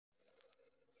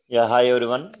Yeah, hi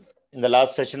everyone. In the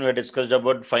last session, we discussed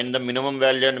about find the minimum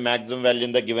value and maximum value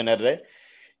in the given array.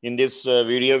 In this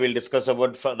video, we'll discuss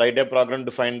about write a program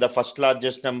to find the first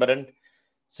largest number and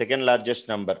second largest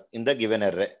number in the given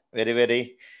array. Very,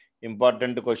 very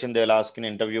important question they'll ask in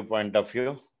interview point of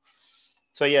view.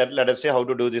 So here, let us see how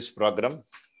to do this program.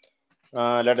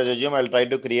 Let us assume I'll try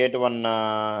to create one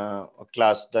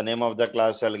class. The name of the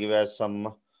class I'll give as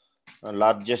some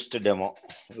largest demo.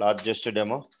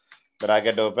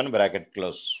 Bracket open, bracket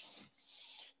close.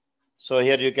 So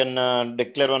here you can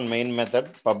declare one main method,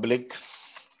 public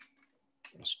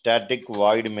static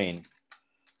void main.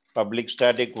 Public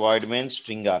static void main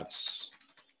string args.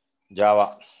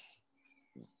 Java.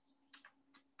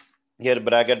 Here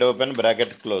bracket open,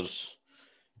 bracket close.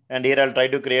 And here I'll try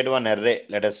to create one array.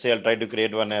 Let us say I'll try to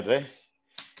create one array.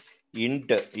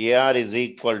 Int AR is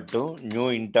equal to new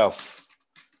int of.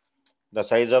 The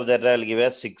size of the array I'll give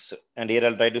as 6. And here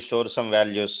I'll try to store some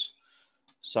values.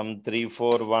 Some 3,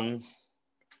 4, 1,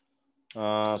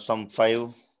 some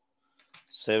 5,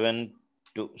 7,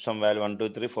 2, some value 1, 2,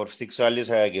 3, 4, 6 values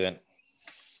I have given.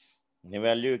 Any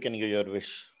value you can give your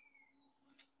wish.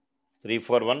 3,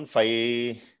 4, 1,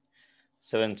 5,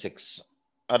 7, 6.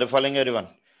 Are you following everyone?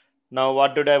 Now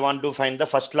what do I want to find the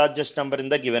first largest number in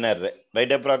the given array?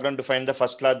 Write a program to find the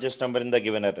first largest number in the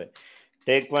given array.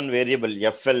 Take one variable,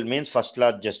 FL means first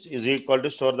largest, is equal to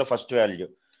store the first value,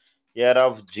 AR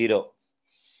of 0.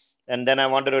 And then I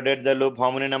want to rotate the loop. How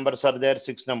many numbers are there?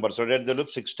 6 numbers. Rotate the loop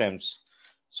 6 times.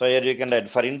 So here you can write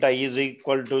for int I is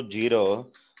equal to 0,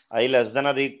 I less than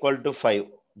or equal to 5.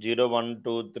 0, 1,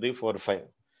 2, 3, 4, 5.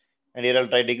 And here I'll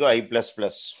try to go I plus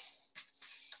plus.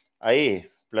 I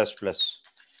plus plus.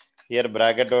 Here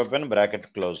bracket open,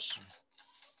 bracket close.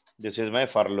 This is my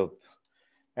for loop.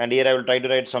 And here I will try to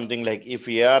write something like if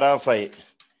AR of I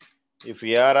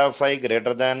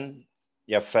greater than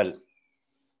FL.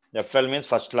 FL means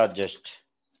first largest.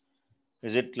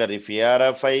 Is it clear? If AR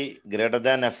of I greater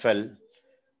than FL,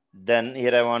 then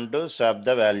here I want to swap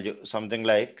the value. Something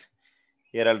like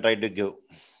here I'll try to give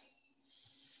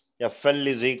FL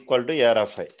is equal to AR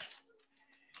of I.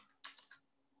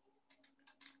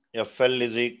 FL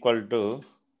is equal to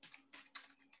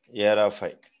AR of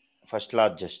I. First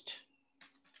largest.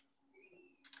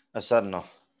 Yes or no?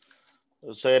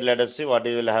 So here let us see what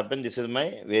will happen. This is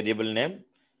my variable name.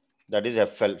 That is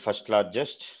FL, first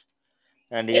largest.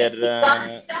 And here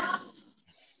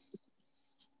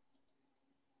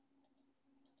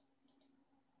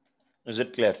is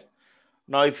it clear?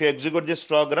 Now if you execute this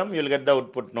program, you will get the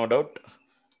output, no doubt.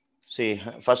 See,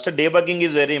 first debugging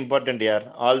is very important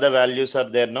here. All the values are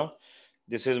there now.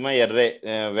 This is my array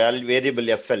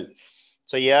variable FL.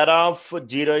 So AR of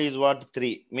 0 is what?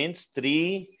 3. Means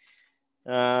 3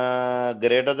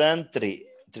 greater than 3.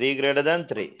 3 greater than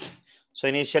 3. So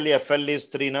initially FL is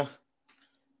 3 now.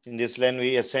 In this line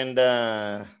we assign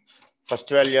the first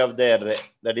value of the array.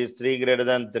 That is 3 greater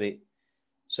than 3.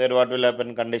 So here what will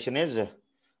happen? Condition is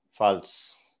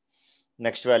false.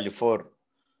 Next value 4.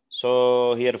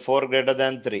 So here 4 greater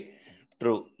than 3.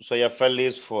 True. So FL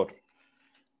is 4.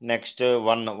 Next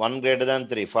 1 greater than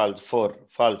 3. False. 4.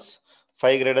 False.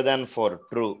 5 greater than 4.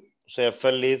 True. So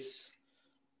FL is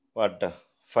what?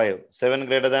 5. 7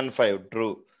 greater than 5.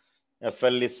 True.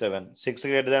 FL is 7. 6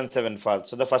 greater than 7. False.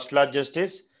 So the first largest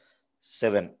is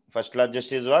 7. First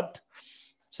largest is what?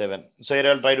 7. So here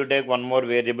I'll try to take one more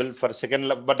variable for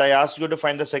second, but I asked you to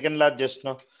find the second largest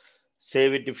now.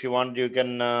 Save it if you want. You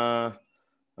can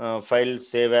file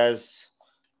save as.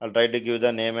 I'll try to give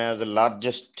the name as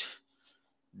largest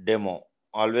demo.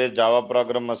 Always Java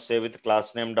program must save with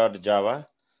class name.java.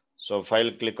 So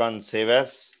file, click on save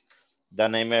as. The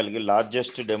name I'll give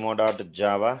largest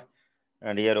demo.java.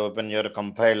 And here open your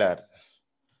compiler,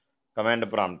 command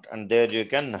prompt, and there you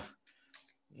can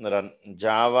run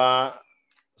Java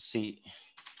C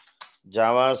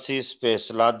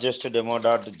space largest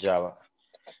demo.java.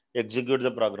 Execute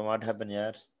the program. What happened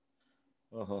here?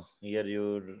 Oh, here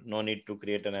you no need to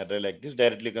create an array like this.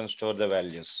 Directly you can store the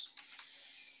values.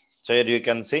 So here you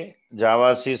can see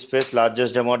Java C space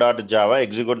largest demo.java.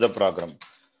 Execute the program.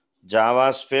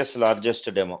 Java space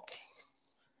largest demo.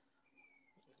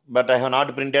 But I have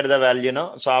not printed the value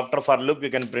now. So after for loop, you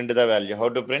can print the value. How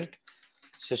to print?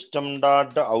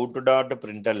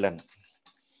 System.out.println.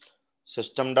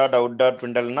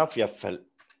 System.out.println of FL.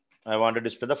 I want to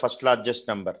display the first largest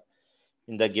number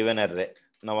in the given array.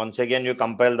 Now once again you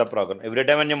compile the program. Every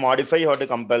time when you modify, you have to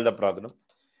compile the program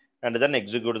and then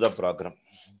execute the program.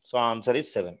 So answer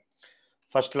is 7.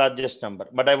 First largest number.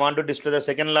 But I want to display the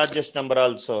second largest number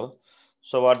also.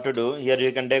 So what to do? Here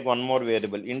you can take one more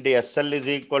variable. Int SL is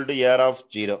equal to AR of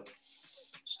 0.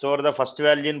 Store the first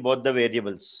value in both the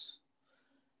variables.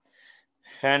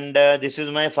 And this is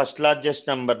my first largest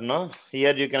number. No,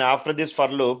 here you can, after this for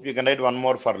loop, you can write one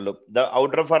more for loop. The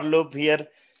outer for loop here,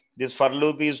 this for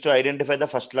loop is to identify the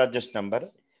first largest number.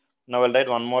 Now I'll write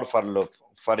one more for loop.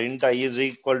 For int I is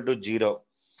equal to 0.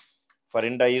 For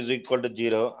int I is equal to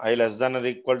 0, I less than or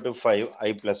equal to 5,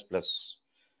 I plus plus.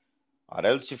 Or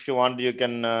else if you want, you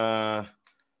can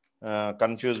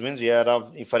confuse means here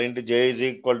of, if for int j is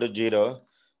equal to 0,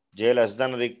 j less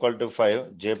than or equal to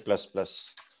 5, j plus plus.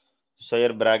 So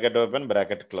here bracket open,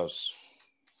 bracket close.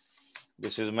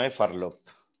 This is my for loop.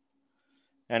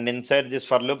 And inside this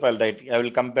for loop, I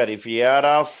will compare if AR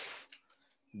of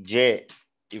j,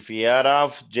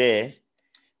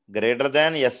 greater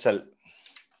than SL.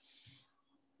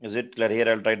 Is it clear? Here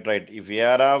I'll write right. If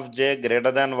AR of j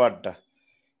greater than what?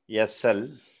 SL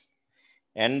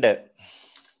and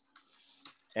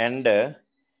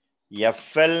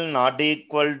FL not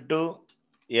equal to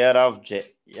AR of j.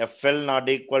 FL not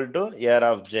equal to AR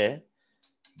of j.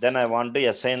 Then I want to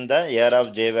assign the AR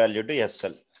of j value to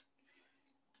SL.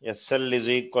 SL is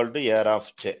equal to AR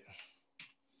of j.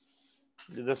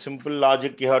 This is a simple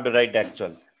logic you have to write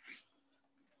actually.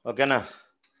 Okay, na?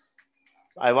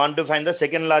 I want to find the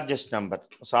second largest number.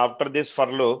 So after this for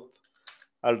loop,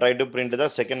 I'll try to print the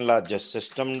second largest.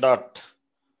 System dot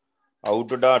out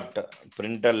dot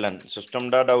println. System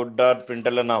dot out dot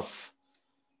println of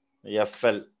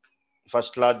FL.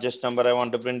 First largest number I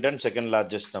want to print and second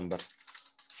largest number.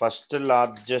 First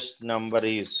largest number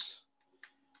is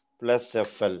plus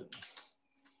FL.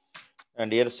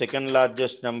 And here second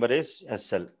largest number is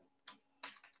SL.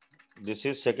 This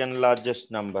is second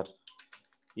largest number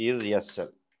is SL.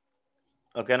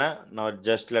 Okay, now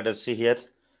just let us see here.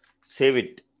 Save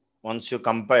it. Once you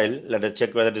compile, let us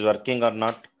check whether it is working or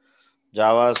not.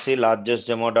 Java C largest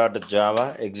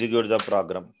demo.java, execute the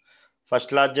program.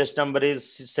 First largest number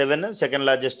is 7, second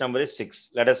largest number is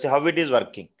 6. Let us see how it is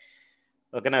working.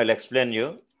 Okay, now I will explain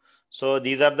you. So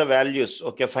these are the values.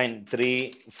 Okay, fine.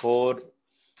 3, 4,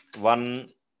 1,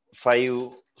 5,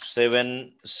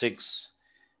 7, 6.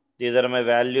 These are my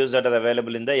values that are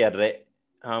available in the array.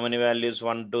 How many values?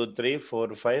 1, 2, 3,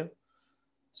 4, 5,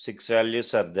 6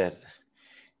 values are there.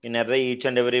 In array, each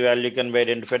and every value can be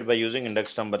identified by using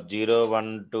index number 0,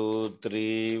 1, 2,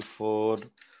 3, 4,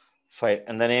 5.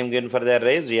 And the name given for the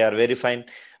array is ER. Very fine.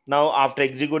 Now, after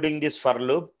executing this for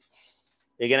loop,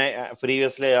 again, I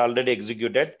previously already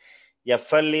executed.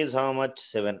 FL is how much?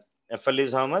 7. FL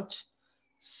is how much?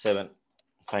 7.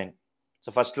 Fine.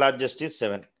 So, first largest is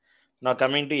 7. Now,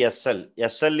 coming to SL.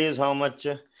 SL is how much?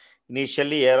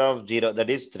 Initially, error of 0. That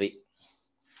is 3.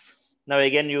 Now,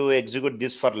 again, you execute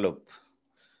this for loop.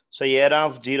 So error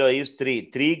of 0 is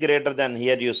 3. 3 greater than,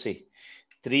 here you see,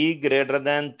 3 greater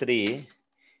than 3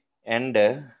 and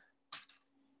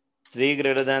 3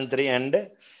 greater than 3 and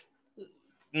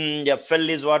FL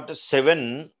is what?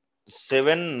 7.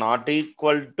 7 not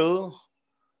equal to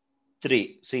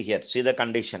 3. See here, see the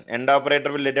condition. End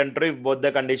operator will return true if both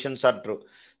the conditions are true.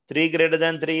 3 greater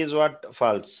than 3 is what?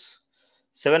 False.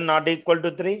 7 not equal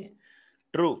to 3?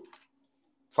 True.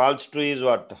 False true is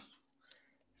what?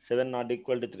 7 not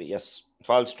equal to 3. Yes.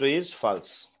 False true is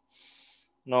false.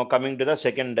 Now coming to the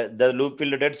second, the loop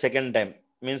will return second time.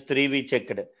 Means 3 we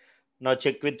checked. Now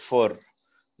check with 4.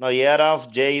 Now AR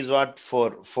of j is what?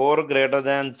 4. 4 greater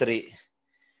than 3.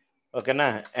 Okay,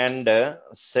 na? And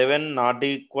 7 not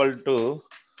equal to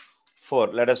 4.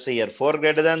 Let us see here. 4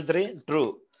 greater than 3?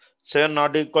 True. 7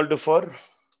 not equal to 4?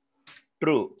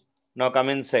 True. Now come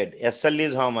inside. SL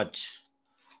is how much?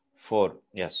 4.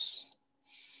 Yes.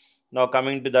 Now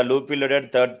coming to the loop will return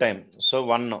third time. So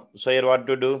 1. So here what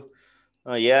to do?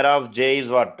 AR of j is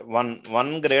what? 1.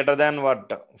 1 greater than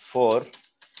what? 4.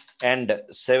 And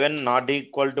 7 not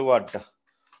equal to what?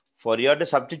 4. You have to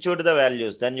substitute the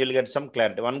values. Then you will get some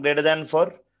clarity. 1 greater than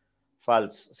 4?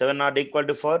 False. 7 not equal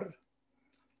to 4?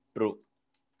 True.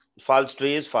 False true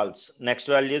is false. Next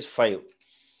value is 5.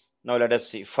 Now let us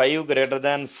see. 5 greater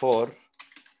than 4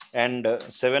 and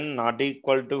 7 not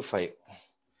equal to 5.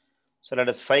 So let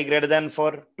us 5 greater than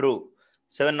 4? True.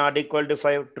 7 not equal to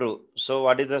 5? True. So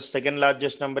what is the second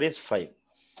largest number is 5.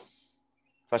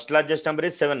 First largest number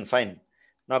is 7. Fine.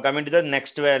 Now coming to the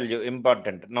next value.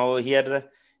 Important. Now here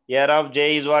AR of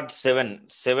j is what? 7.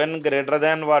 7 greater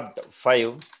than what?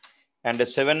 5. And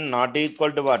 7 not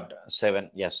equal to what? 7.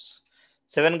 Yes.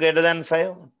 7 greater than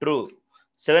 5? True.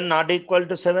 7 not equal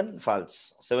to 7?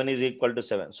 False. 7 is equal to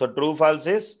 7. So true false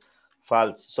is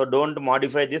false. So don't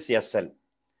modify this SL.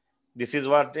 This is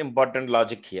what important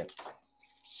logic here.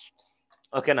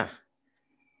 Okay, na?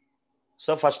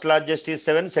 So first largest is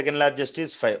 7, second largest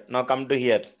is 5. Now come to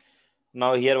here.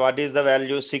 Now here what is the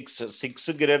value? 6. 6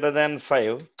 greater than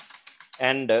 5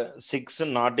 and 6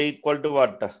 not equal to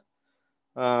what?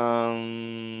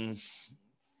 5.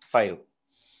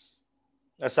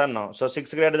 Yes or no? So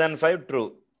 6 greater than 5,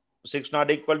 true. 6 not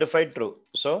equal to 5, true.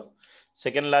 So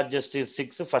second largest is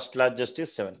 6, first largest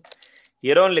is 7.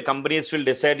 Here only companies will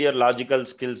decide your logical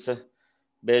skills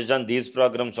based on these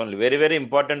programs only. Very, very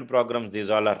important programs these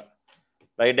all are.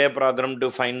 Write a program to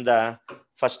find the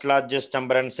first largest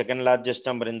number and second largest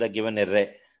number in the given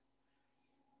array.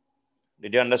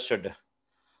 Did you understood?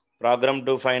 Program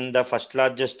to find the first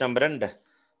largest number and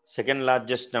second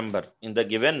largest number in the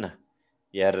given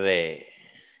array.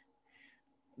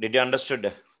 Did you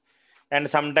understood? And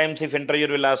sometimes if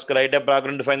interviewer will ask, write a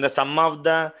program to find the sum of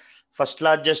the first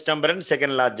largest number and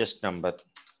second largest number.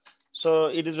 So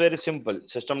it is very simple.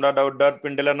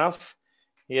 System.out.println of,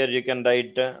 here you can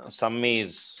write sum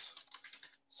is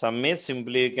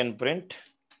simply you can print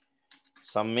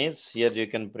sum is, here you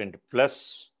can print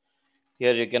plus,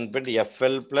 here you can print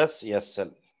FL plus SL,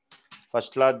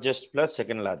 first largest plus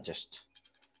second largest.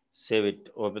 Save it,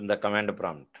 open the command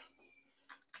prompt.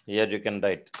 Here you can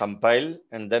write compile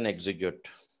and then execute.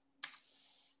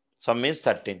 Sum is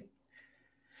 13.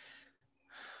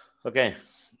 Okay,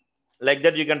 like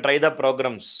that you can try the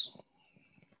programs.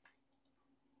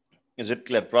 Is it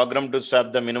clear? Program to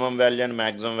swap the minimum value and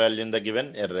maximum value in the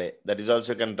given array. That is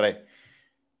also you can try.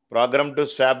 Program to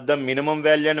swap the minimum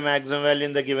value and maximum value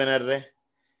in the given array.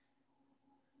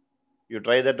 You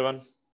try that one.